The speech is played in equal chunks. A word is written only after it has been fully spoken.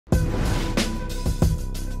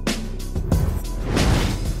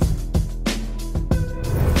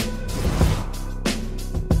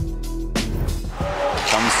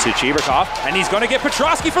to Chibrikov, and he's going to get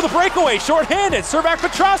Petrosky for the breakaway. Short-handed, Servac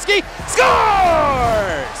Petrosky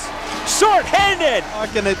scores! Short-handed!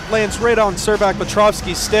 And it lands right on Servac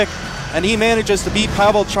Petrosky's stick, and he manages to beat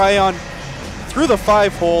Pavel Cajan through the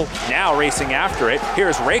 5-hole. Now racing after it,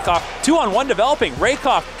 here's Rakoff, 2-on-1 developing.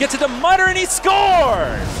 Rakoff gets it to Mutter and he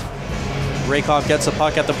scores! Rakoff gets the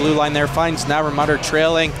puck at the blue line there, finds Mutter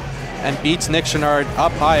trailing, and beats Nick Chenard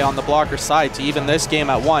up high on the blocker side to even this game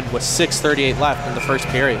at 1 with 6:38 left in the first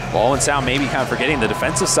period. Well, Owen Sound maybe kind of forgetting the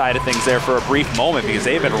defensive side of things there for a brief moment because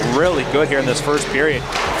they've been really good here in this first period.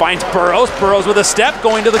 Finds Burrows, Burrows with a step,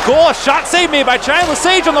 going to the goal, a shot save made by Cajan.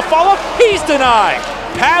 Lesage on the follow-up, he's denied!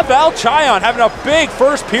 Pavel Cajan having a big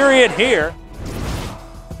first period here.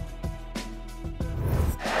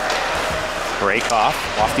 Rakoff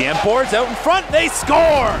off the end boards, out in front, they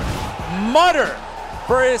score! Mutter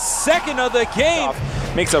for his second of the game.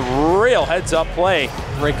 Makes a real heads-up play.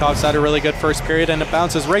 Rakoff's had a really good first period, and it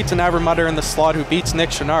bounces right to Mutter in the slot, who beats Nick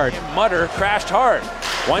Chenard. Mutter crashed hard.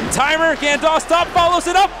 One-timer, Gandalf stop, follows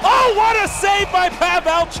it up. Oh, what a save by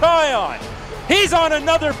Pavel Cajan! He's on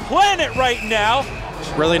another planet right now.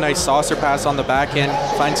 Really nice saucer pass on the backhand.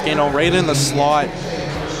 Finds Gano right in the slot.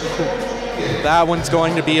 That one's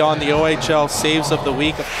going to be on the OHL saves of the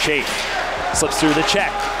week. Chafe slips through the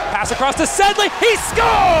check. Pass across to Sedley, he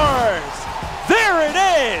scores! There it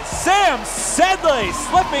is, Sam Sedley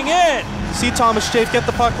slipping in. See Thomas Chafe get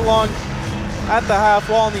the puck along at the half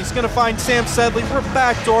wall, and he's going to find Sam Sedley for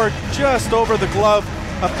backdoor just over the glove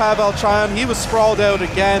of Pavel Cajan. He was sprawled out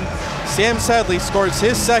again. Sam Sedley scores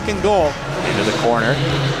his second goal. Into the corner,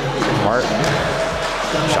 Martin,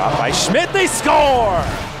 shot by Schmidt, they score!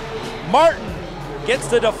 Martin gets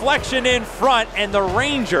the deflection in front, and the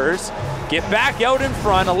Rangers get back out in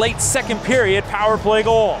front. A late second period power play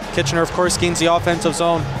goal. Kitchener, of course, gains the offensive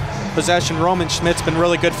zone possession. Roman Schmidt's been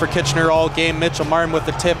really good for Kitchener all game. Mitchell Martin with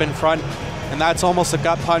the tip in front, and that's almost a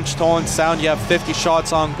gut punch to Owen Sound. You have 50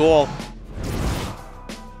 shots on goal.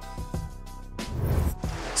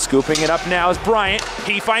 Scooping it up now is Bryant.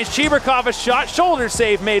 He finds Chibrikov, a shot, shoulder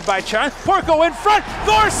save made by Cajan. Porco in front,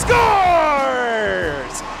 Gore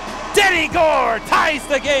scores! Denny Gore ties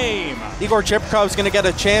the game. Igor Chibrikov's going to get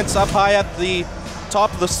a chance up high at the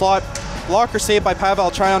top of the slot. Blocker saved by Pavel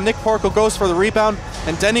Cajan. Nick Porco goes for the rebound,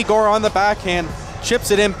 and Denny Gore on the backhand chips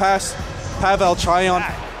it in past Pavel Cajan.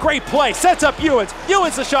 Great play, sets up Ewens.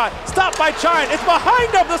 Ewens the shot, stopped by Cajan. It's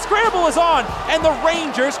behind him, the scramble is on, and the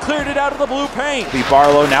Rangers cleared it out of the blue paint.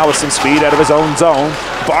 Barlow now with some speed out of his own zone.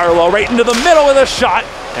 Barlow right into the middle with a shot,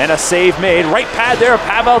 and a save made. Right pad there,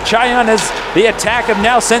 Pavel Cajan, as the attack have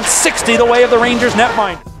now sent 60 the way of the Rangers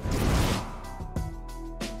netminder.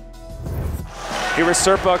 Here is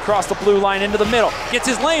Serpa across the blue line into the middle. Gets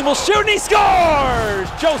his lane, will shoot, and he scores!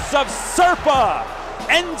 Joseph Serpa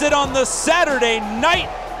ends it on the Saturday night.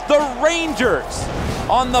 The Rangers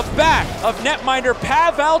on the back of netminder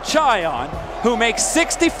Pavel Cajan, who makes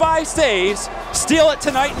 65 saves, steal it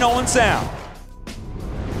tonight in Owen Sound.